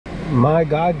My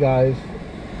God, guys,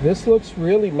 this looks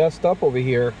really messed up over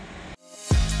here.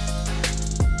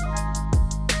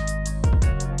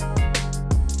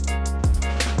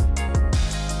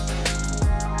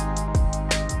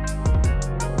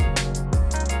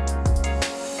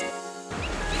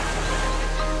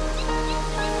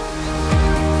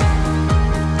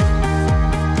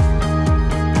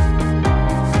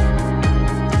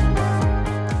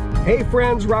 Hey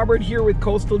friends, Robert here with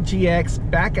Coastal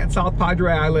GX, back at South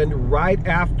Padre Island right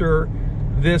after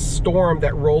this storm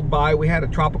that rolled by. We had a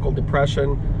tropical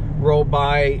depression roll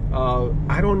by.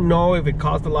 I don't know if it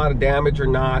caused a lot of damage or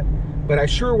not, but I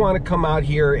sure want to come out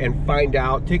here and find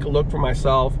out, take a look for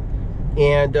myself,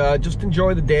 and just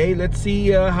enjoy the day. Let's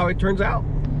see how it turns out.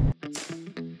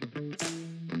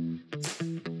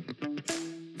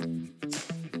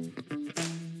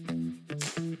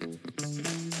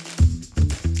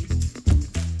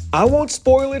 I won't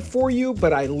spoil it for you,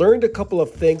 but I learned a couple of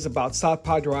things about South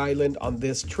Padre Island on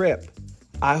this trip.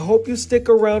 I hope you stick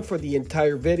around for the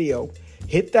entire video.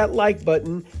 Hit that like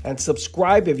button and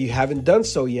subscribe if you haven't done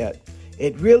so yet.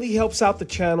 It really helps out the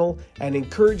channel and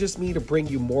encourages me to bring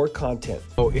you more content.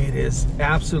 Oh, it is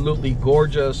absolutely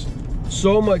gorgeous.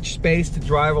 So much space to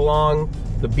drive along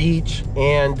the beach,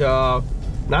 and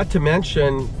not to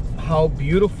mention how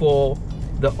beautiful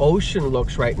the ocean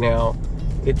looks right now.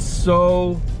 It's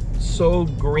so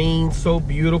green, so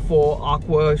beautiful,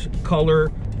 aqua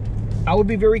color. I would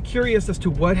be very curious as to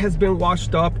what has been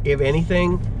washed up, if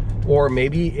anything, or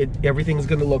maybe everything's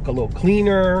going to look a little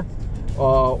cleaner,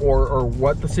 or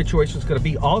what the situation is going to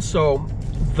be. Also,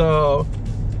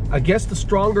 I guess the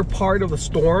stronger part of the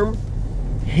storm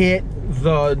hit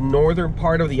the northern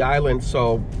part of the island,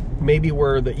 so maybe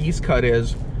where the east cut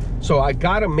is. So I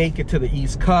gotta make it to the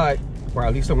east cut, or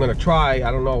at least I'm gonna try.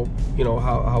 I don't know,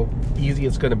 how easy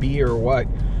it's gonna be or what,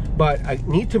 but I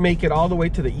need to make it all the way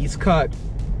to the east cut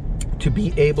to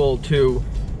be able to,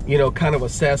 kind of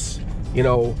assess,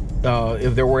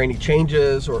 if there were any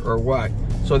changes or what.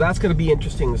 So that's gonna be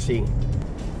interesting to see.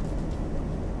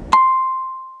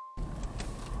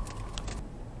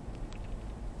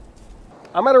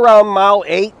 I'm at around mile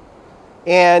 8,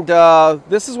 and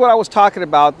this is what I was talking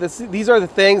about. These are the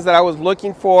things that I was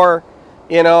looking for.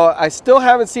 I still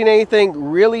haven't seen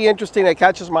anything really interesting that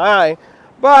catches my eye,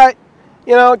 but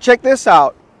check this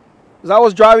out. As I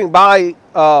was driving by,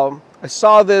 I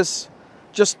saw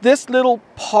just this little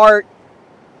part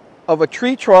of a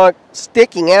tree trunk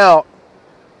sticking out.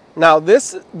 Now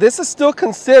this is still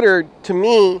considered, to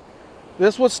me,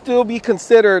 this would still be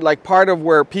considered like part of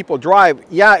where people drive.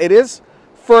 Yeah, it is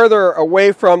further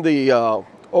away from the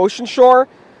ocean shore,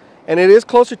 and it is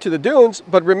closer to the dunes,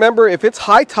 but remember, if it's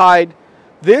high tide,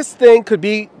 this thing could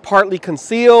be partly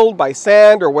concealed by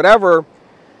sand or whatever.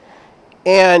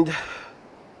 And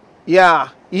yeah,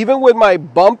 even with my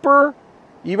bumper,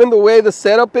 even the way the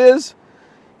setup is,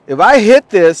 if I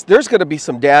hit this, there's going to be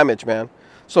some damage, man.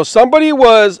 So somebody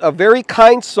was a very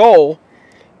kind soul,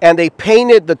 and they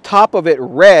painted the top of it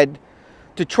red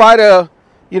to try to,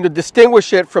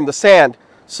 distinguish it from the sand.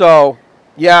 So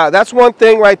yeah, that's one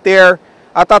thing right there.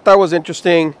 I thought that was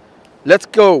interesting. Let's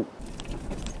go.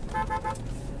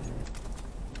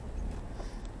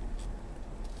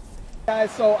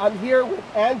 Guys, so I'm here with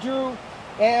Andrew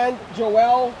and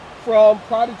Joel from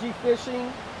Prodigy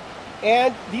Fishing,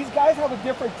 and these guys have a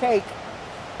different take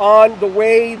on the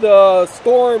way the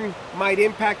storm might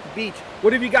impact the beach.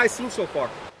 What have you guys seen so far?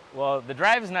 Well, the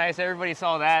drive is nice. Everybody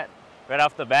saw that right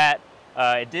off the bat.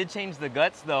 It did change the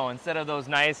guts though. Instead of those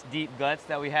nice deep guts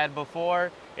that we had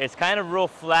before, it's kind of real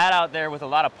flat out there with a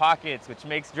lot of pockets, which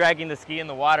makes dragging the ski in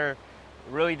the water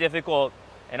really difficult.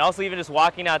 And also even just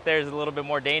walking out there is a little bit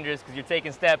more dangerous because you're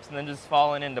taking steps and then just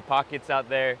falling into pockets out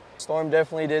there. Storm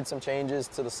definitely did some changes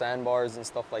to the sandbars and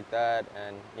stuff like that,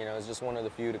 and it's just one of the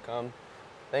few to come.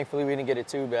 Thankfully we didn't get it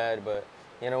too bad, but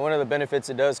one of the benefits,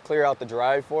 it does clear out the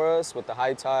drive for us with the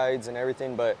high tides and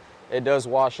everything, but it does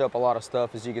wash up a lot of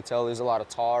stuff. As you can tell, there's a lot of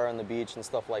tar on the beach and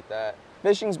stuff like that.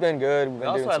 Fishing's been good. We've been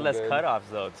also doing had less good cutoffs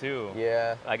though too.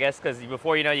 Yeah. I guess because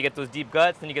before you get those deep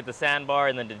guts, then you get the sandbar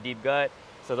and then the deep gut.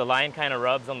 So the line kind of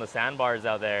rubs on the sandbars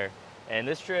out there. And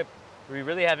this trip, we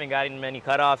really haven't gotten many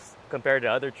cutoffs compared to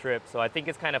other trips. So I think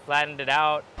it's kind of flattened it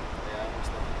out.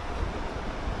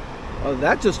 Oh,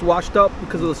 that just washed up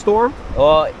because of the storm?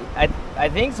 Well, I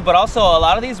think so, but also a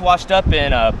lot of these washed up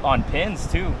in on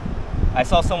pins too. I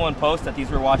saw someone post that these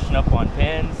were washing up on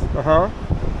pins. But all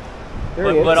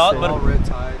red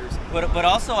tide or something. But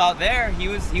also out there, he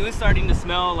was starting to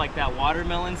smell like that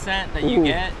watermelon scent that you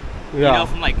get. Yeah.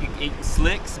 From like it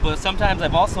slicks, but sometimes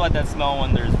I've also had that smell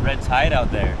when there's red tide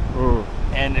out there.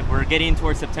 and we're getting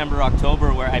towards September,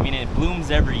 October, where, I mean, it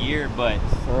blooms every year, but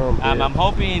I'm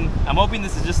hoping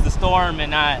this is just the storm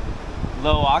and not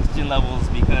low oxygen levels,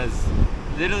 because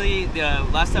literally the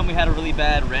last time we had a really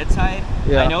bad red tide,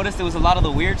 I noticed there was a lot of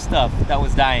the weird stuff that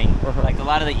was dying, like a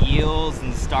lot of the eels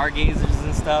and the stargazers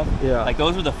and stuff. Like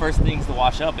those were the first things to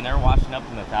wash up, and they're washing up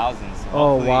in the thousands.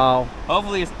 So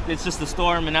hopefully it's just the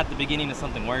storm and not the beginning of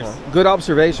something worse. Good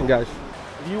observation, guys.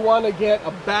 If you want to get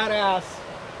a badass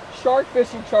shark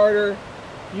fishing charter,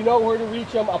 you know where to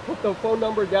reach them. I'll put the phone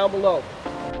number down below.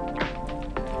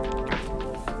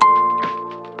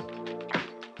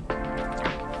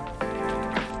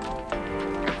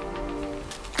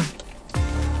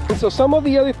 So some of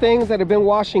the other things that have been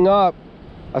washing up,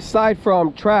 aside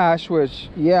from trash, which,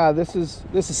 yeah, this is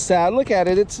sad. Look at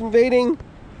it. It's invading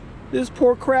this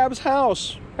poor crab's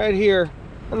house right here.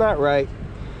 I'm not right.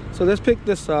 So let's pick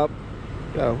this up.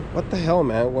 Oh, what the hell,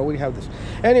 man? Why would we have this?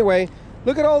 Anyway,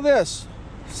 look at all this.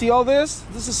 See all this?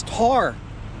 This is tar.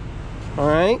 All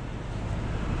right?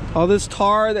 All this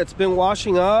tar that's been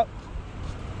washing up.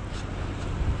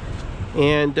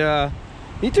 And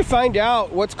need to find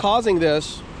out what's causing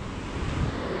this.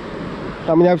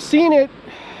 I mean, I've seen it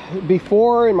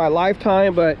before in my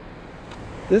lifetime, but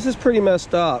this is pretty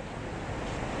messed up.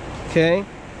 Okay?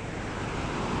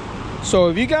 So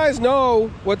if you guys know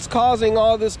what's causing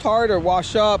all this tar to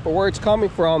wash up or where it's coming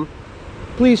from,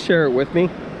 please share it with me.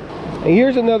 And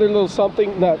here's another little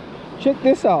something that, check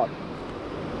this out.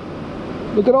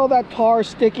 Look at all that tar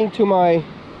sticking to my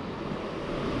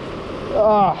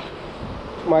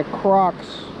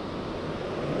Crocs.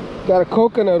 Got a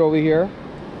coconut over here.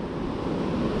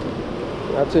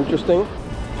 That's interesting.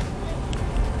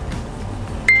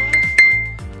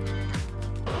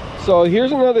 So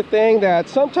here's another thing that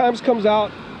sometimes comes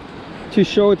out to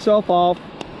show itself off.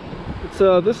 It's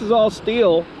this is all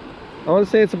steel. I want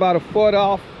to say it's about a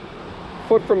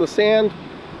foot from the sand.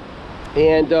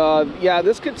 And yeah,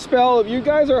 this could spell, if you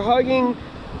guys are hugging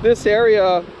this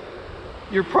area,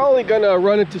 you're probably gonna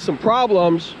run into some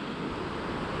problems.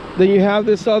 Then you have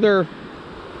this other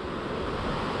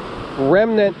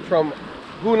remnant from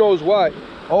who knows what.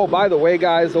 Oh, by the way,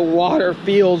 guys, the water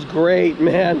feels great,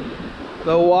 man.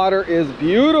 The water is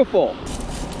beautiful.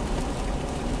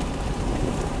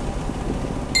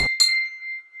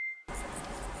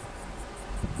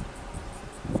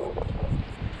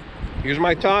 Here's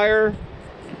my tire.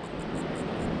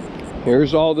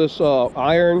 Here's all this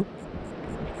iron.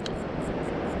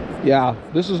 Yeah,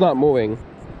 this is not moving.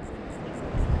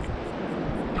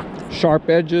 Sharp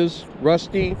edges,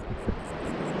 rusty.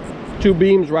 Two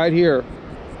beams right here.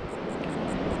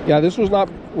 Yeah, this would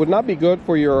not be good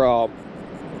for your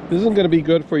this isn't going to be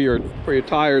good for your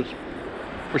tires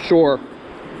for sure.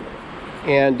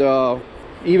 And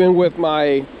even with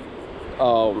my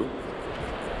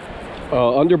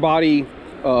underbody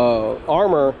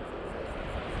armor,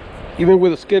 even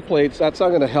with the skid plates, that's not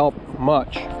going to help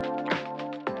much.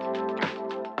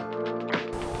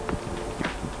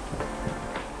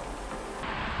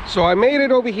 So I made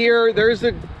it over here. There's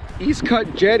the East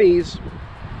Cut jetties,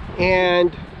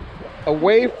 and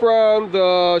away from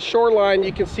the shoreline,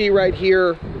 you can see right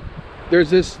here,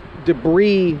 there's this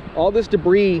debris, all this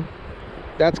debris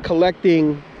that's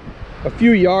collecting a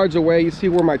few yards away. You see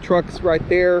where my truck's right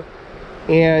there,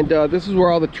 and this is where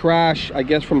all the trash, I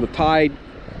guess, from the tide,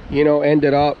 you know,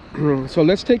 ended up. So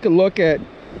let's take a look at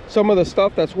some of the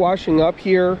stuff that's washing up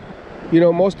here. You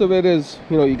know, most of it is,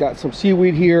 you know, you got some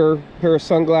seaweed here, pair of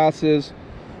sunglasses.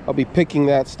 I'll be picking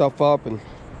that stuff up and,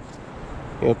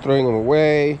 you know, throwing them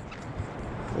away.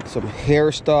 Like some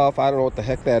hair stuff, I don't know what the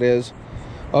heck that is.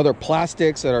 Other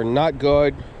plastics that are not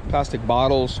good, plastic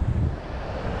bottles.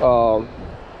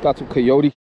 Got some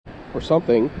coyote or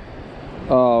something.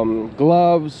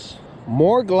 Gloves,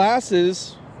 more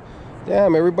glasses.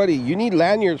 Damn, everybody, you need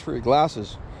lanyards for your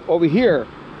glasses. Over here,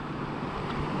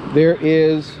 there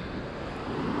is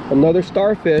another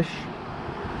starfish,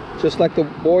 just like the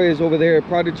boys over there,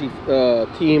 Prodigy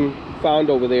team found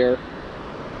over there.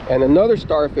 And another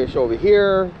starfish over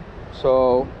here.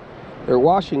 So they're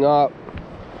washing up.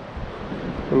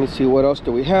 Let me see, what else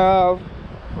do we have?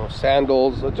 Oh,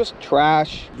 sandals, just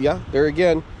trash. Yeah, there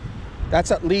again. That's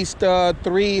at least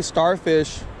 3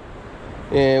 starfish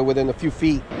within a few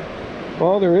feet.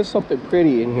 Well, there is something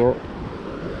pretty in here.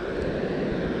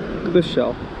 Look at this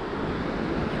shell.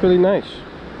 It's really nice.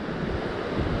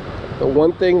 The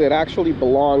one thing that actually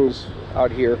belongs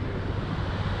out here.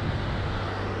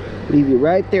 Leave you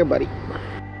right there, buddy.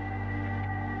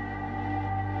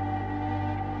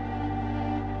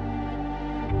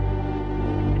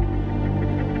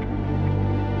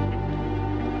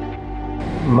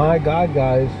 My God,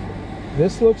 guys,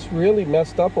 This looks really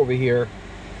messed up over here.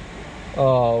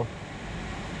 Let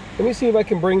me see if I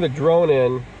can bring the drone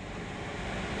in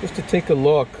just to take a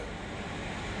look.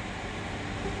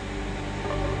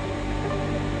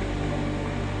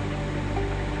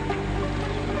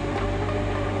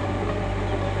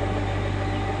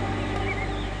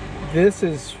 This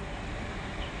is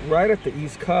right at the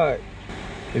East Cut.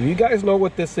 If you guys know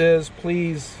what this is,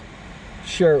 please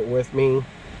share it with me.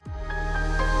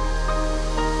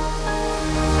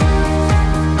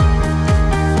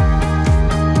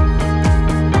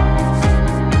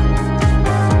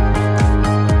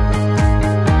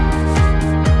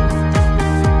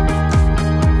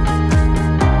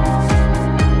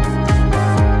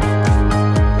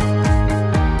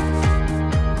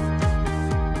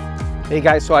 Hey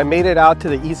guys, so I made it out to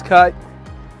the East Cut.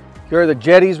 Here are the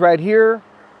jetties right here.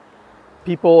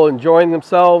 People enjoying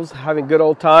themselves, having a good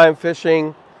old time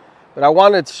fishing. But I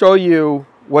wanted to show you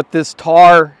what this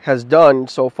tar has done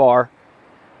so far.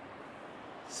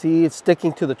 See, it's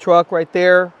sticking to the truck right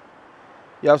there.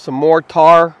 You have some more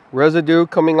tar residue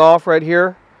coming off right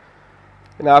here.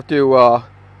 And I have to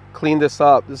clean this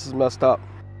up. This is messed up.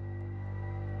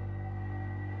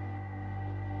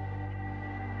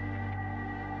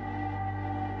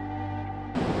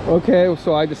 Okay,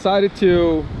 so I decided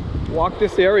to walk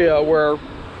this area where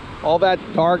all that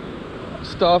dark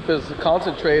stuff is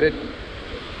concentrated.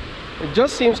 It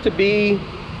just seems to be,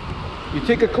 you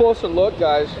take a closer look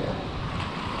guys,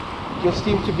 it just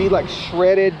seems to be like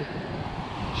shredded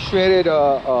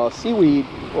seaweed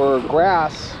or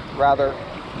grass rather.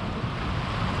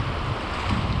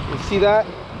 You see that?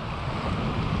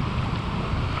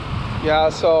 Yeah,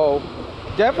 so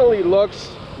definitely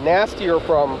looks nastier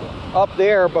from up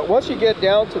there, but once you get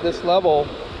down to this level,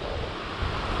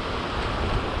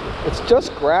 it's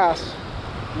just grass.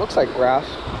 Looks like grass.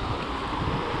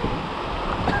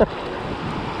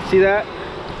 See that?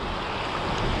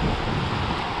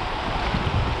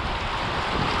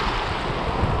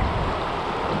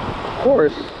 Of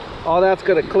course, all that's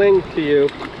gonna cling to you.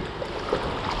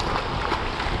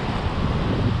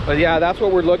 But yeah, that's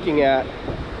what we're looking at.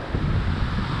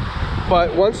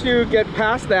 But once you get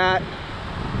past that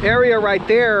area right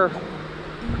there,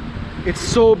 it's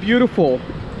so beautiful.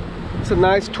 It's a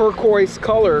nice turquoise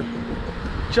color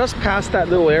just past that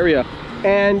little area.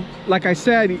 And like I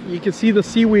said, you can see the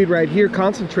seaweed right here,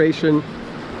 concentration.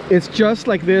 It's just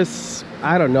like this,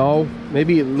 I don't know,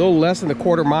 maybe a little less than a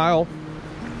quarter mile.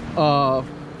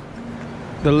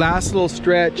 The last little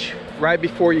stretch right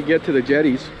before you get to the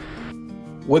jetties.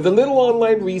 With a little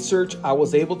online research, I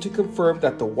was able to confirm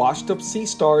that the washed up sea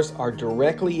stars are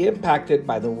directly impacted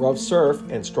by the rough surf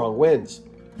and strong winds.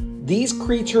 These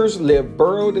creatures live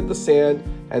burrowed in the sand,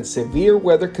 and severe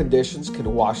weather conditions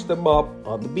can wash them up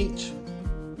on the beach.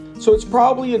 So it's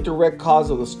probably a direct cause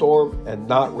of the storm and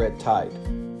not red tide.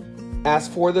 As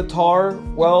for the tar,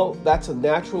 well, that's a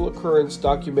natural occurrence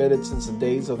documented since the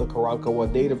days of the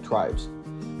Karankawa native tribes.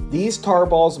 These tar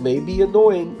balls may be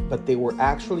annoying, but they were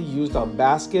actually used on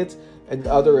baskets and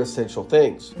other essential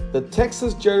things. The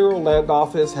Texas General Land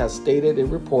Office has stated in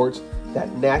reports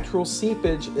that natural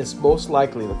seepage is most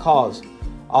likely the cause,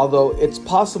 although it's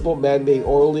possible man-made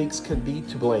oil leaks can be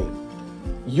to blame.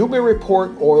 You may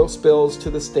report oil spills to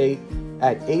the state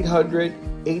at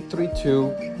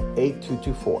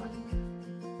 800-832-8224.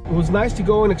 It was nice to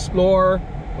go and explore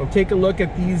and take a look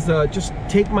at these, just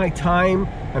take my time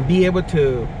and be able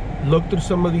to look through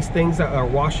some of these things that are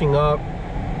washing up.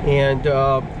 And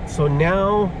so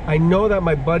now I know that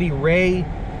my buddy Ray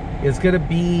is gonna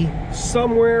be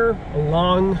somewhere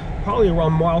along, probably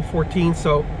around mile 14.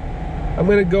 So I'm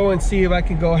gonna go and see if I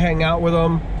can go hang out with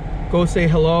him, go say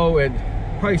hello, and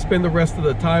probably spend the rest of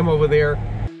the time over there.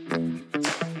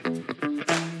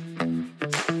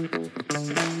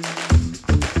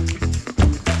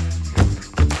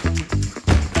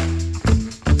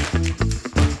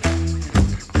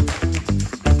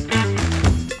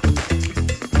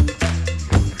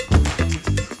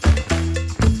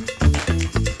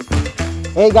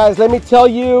 Hey guys, let me tell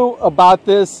you about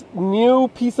this new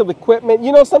piece of equipment.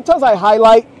 You know, sometimes I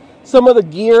highlight some of the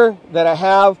gear that I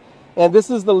have, and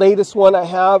this is the latest one I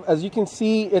have. As you can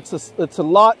see, it's a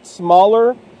lot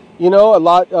smaller, you know, a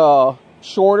lot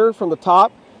shorter from the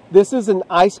top. This is an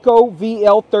ISCO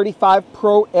VL35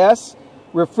 Pro S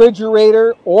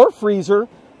refrigerator or freezer.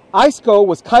 ISCO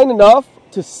was kind enough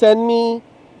to send me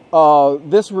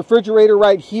this refrigerator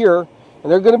right here.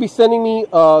 And they're going to be sending me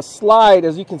a slide.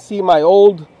 As you can see, my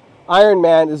old Iron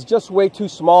Man is just way too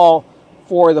small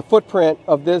for the footprint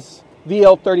of this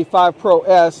VL35 Pro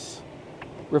S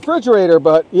refrigerator.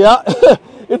 But yeah,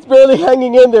 it's barely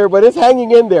hanging in there, but it's hanging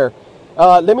in there.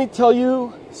 Let me tell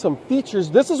you some features.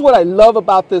 This is what I love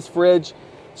about this fridge.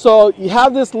 So you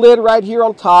have this lid right here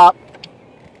on top.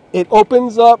 It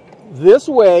opens up this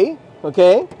way,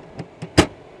 okay?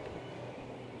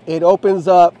 It opens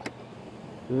up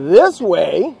this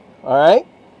way, all right?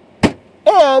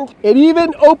 And it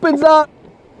even opens up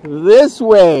this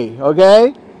way,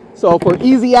 okay? So for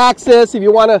easy access, if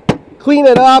you want to clean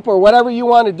it up or whatever you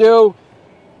want to do.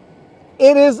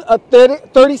 It is a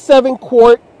 37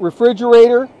 quart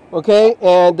refrigerator, okay?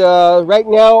 And right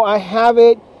now I have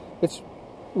it, it's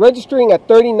registering at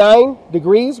 39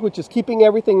 degrees, which is keeping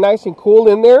everything nice and cool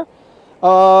in there.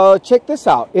 Check this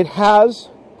out. It has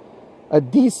a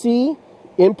DC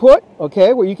input,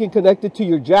 okay, where you can connect it to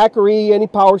your Jackery, any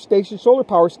power station, solar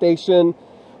power station.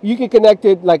 You can connect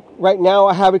it, like right now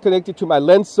I have it connected to my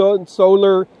lens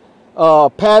solar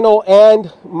panel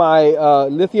and my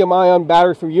lithium-ion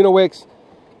battery from Unowix.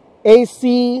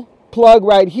 AC plug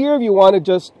right here if you want to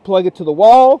just plug it to the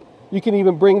wall. You can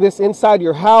even bring this inside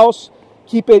your house.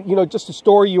 Keep it, you know, just to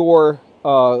store your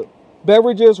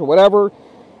beverages or whatever.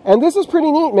 And this is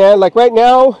pretty neat, man. Like right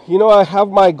now, you know, I have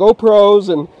my GoPros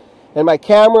and my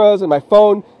cameras and my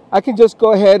phone. I can just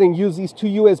go ahead and use these two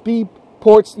USB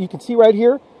ports you can see right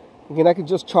here. And I can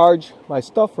just charge my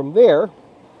stuff from there.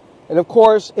 And of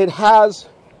course, it has,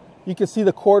 you can see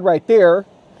the cord right there.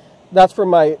 That's for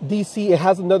my DC. It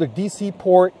has another DC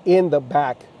port in the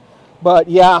back. But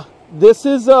yeah, this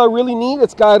is really neat.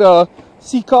 It's got a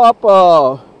C-Cup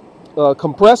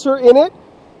compressor in it.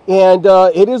 And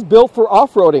it is built for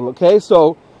off-roading, okay?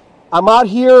 So I'm out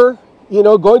here, you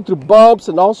know, going through bumps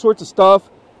and all sorts of stuff.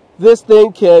 This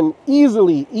thing can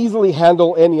easily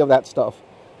handle any of that stuff.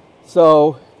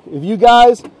 So if you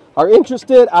guys are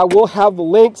interested, I will have the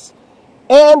links.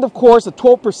 And of course, a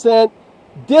 12%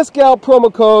 discount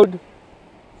promo code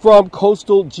from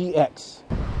Coastal GX.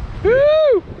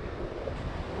 Woo!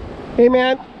 Hey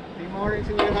man. Hey Morris,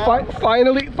 in your house.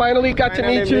 Finally got to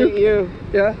meet you.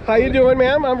 Yeah. How you doing,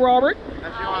 ma'am? I'm Robert.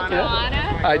 That's Joanna.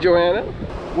 Yeah. Hi, Joanna.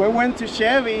 We went to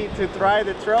Chevy to try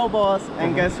the Trail Boss,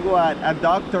 and guess what? A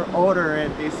doctor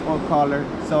ordered this old color.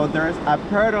 So there's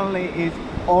apparently it's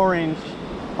orange,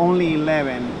 only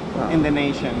 11 in the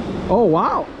nation. Oh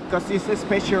wow. Because it's a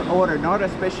special order, not a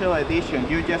special edition.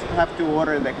 You just have to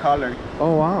order the color.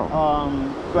 Oh wow.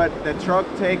 But the truck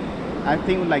take, I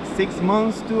think, like 6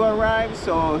 months to arrive.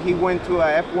 So he went to a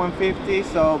F-150.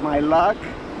 So my luck,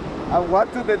 I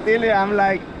went to the dealer. I'm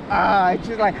like,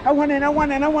 she's like, I want it. I'm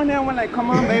like, come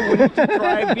on, babe, we need to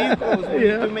try vehicles. We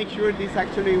need to make sure this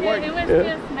actually works. It was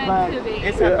just meant to be.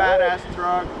 It's a badass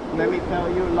truck. Let me tell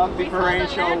you, lock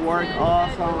differential worked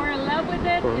awesome. We're in love with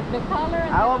it. It's the color.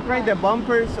 I'll upgrade the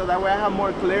bumpers so that way I have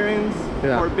more clearance.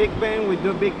 For Big Bend, we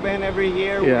do Big Bend every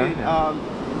year with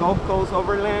Gulf Coast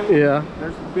Overland.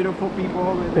 There's beautiful people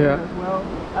over there as well.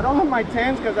 I don't have my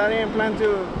tents because I didn't plan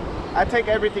to. I take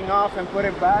everything off and put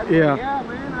it back. Yeah,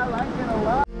 man, I like it a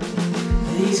lot.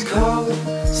 These cold,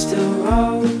 still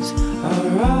roads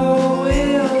are all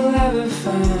we'll ever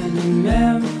find, and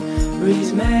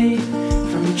memories made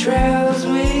from trails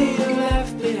we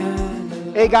left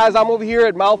behind. Hey guys, I'm over here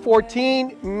at mile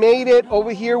 14. Made it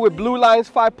over here with Blue Lines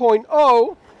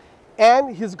 5.0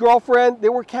 and his girlfriend. They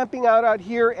were camping out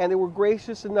here, and they were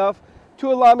gracious enough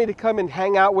to allow me to come and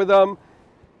hang out with them.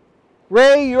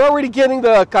 Ray, you're already getting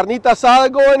the carnita asada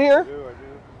going here? I do.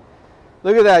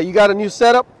 Look at that. You got a new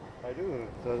setup? I do.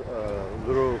 It's a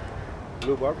little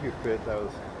blue barbecue pit that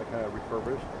was kind of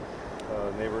refurbished.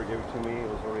 Neighbor gave it to me. It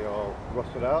was already all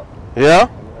rusted out. Yeah?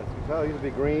 And as you can tell, it used to be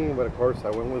green, but of course I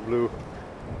went with blue.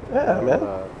 Yeah, man.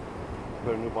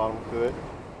 Put a new bottom to it.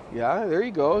 Yeah, there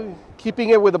you go.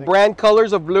 Keeping it with the brand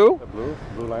colors of blue. The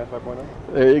Blue Lines 5.0.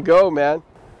 There you go, man.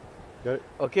 Got it.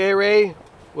 Okay, Ray.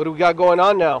 What do we got going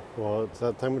on now? Well, it's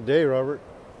that time of day, Robert.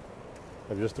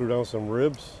 I just threw down some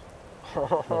ribs.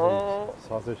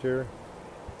 Sausage here.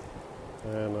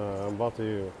 And I'm about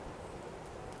to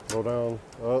throw down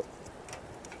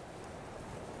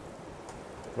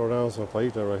some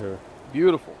fajita right here.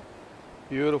 Beautiful.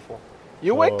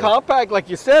 You went compact, like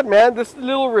you said, man. This is a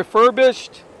little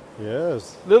refurbished.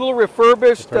 Yes.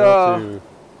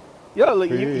 Yeah, like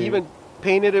you even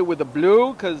painted it with the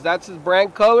blue because that's his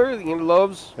brand color. He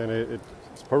loves. And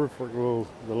it's perfect for the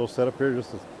little setup here.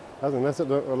 I think that's a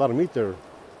lot of meat there.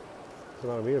 It's a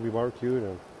lot of meat to be barbecued,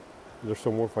 and there's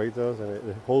some more fajitas, and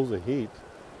it holds the heat.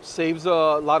 Saves a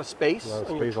lot of space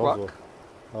on your truck.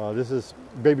 Also. This is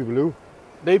baby blue.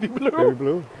 Baby blue. Baby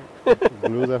blue.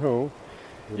 Blue's at home.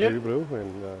 Baby blue,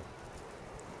 and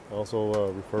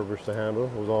also refurbished the handle.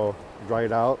 It was all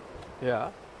dried out.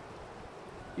 Yeah.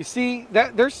 You see,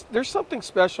 that there's something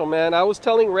special, man. I was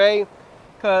telling Ray,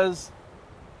 because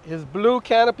his blue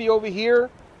canopy over here,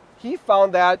 he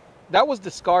found that was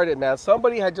discarded, man.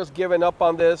 Somebody had just given up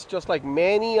on this, just like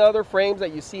many other frames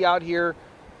that you see out here.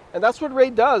 And that's what Ray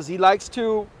does. He likes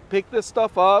to pick this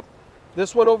stuff up.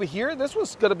 This one over here, this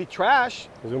was gonna be trash.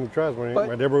 It was gonna be trash.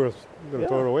 My neighbor was gonna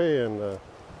throw it away, and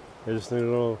I just needed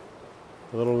a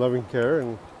little loving care,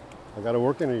 and I got it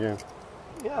working again.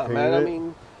 Yeah, man. I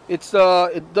mean, it's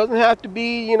it doesn't have to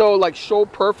be, you know, like show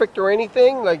perfect or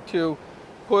anything, like to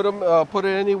put it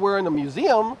anywhere in the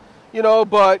museum, you know.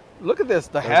 But look at this,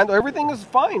 the handle, everything is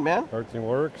fine, man. Everything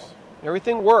works.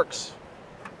 Everything works.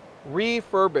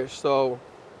 Refurbished. So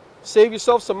save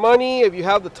yourself some money if you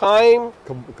have the time.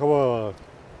 Couple of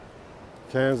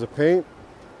cans of paint,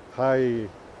 high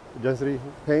density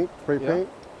paint, spray paint,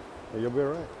 and you'll be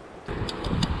all right.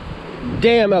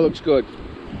 Damn, that looks good.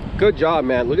 Good job,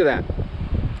 man. Look at that.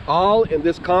 All in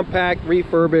this compact,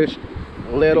 refurbished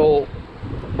little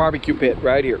barbecue pit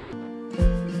right here.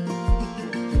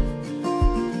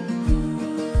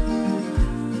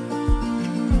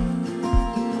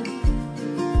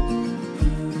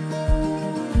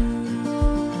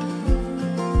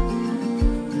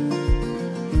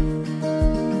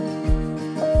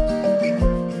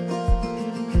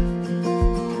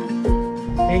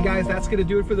 Hey guys, that's gonna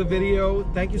do it for the video.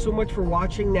 Thank you so much for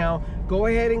watching. Now go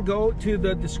ahead and go to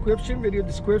the description, video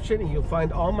description, and you'll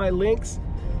find all my links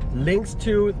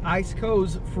to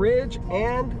Iceco's fridge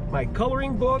and my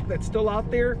coloring book that's still out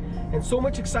there, and so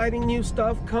much exciting new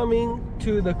stuff coming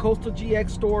to the Coastal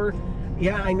GX store.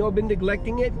 Yeah, I know I've been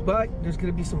neglecting it, but there's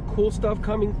gonna be some cool stuff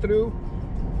coming through.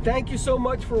 Thank you so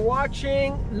much for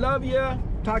watching. Love ya.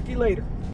 Talk to you later.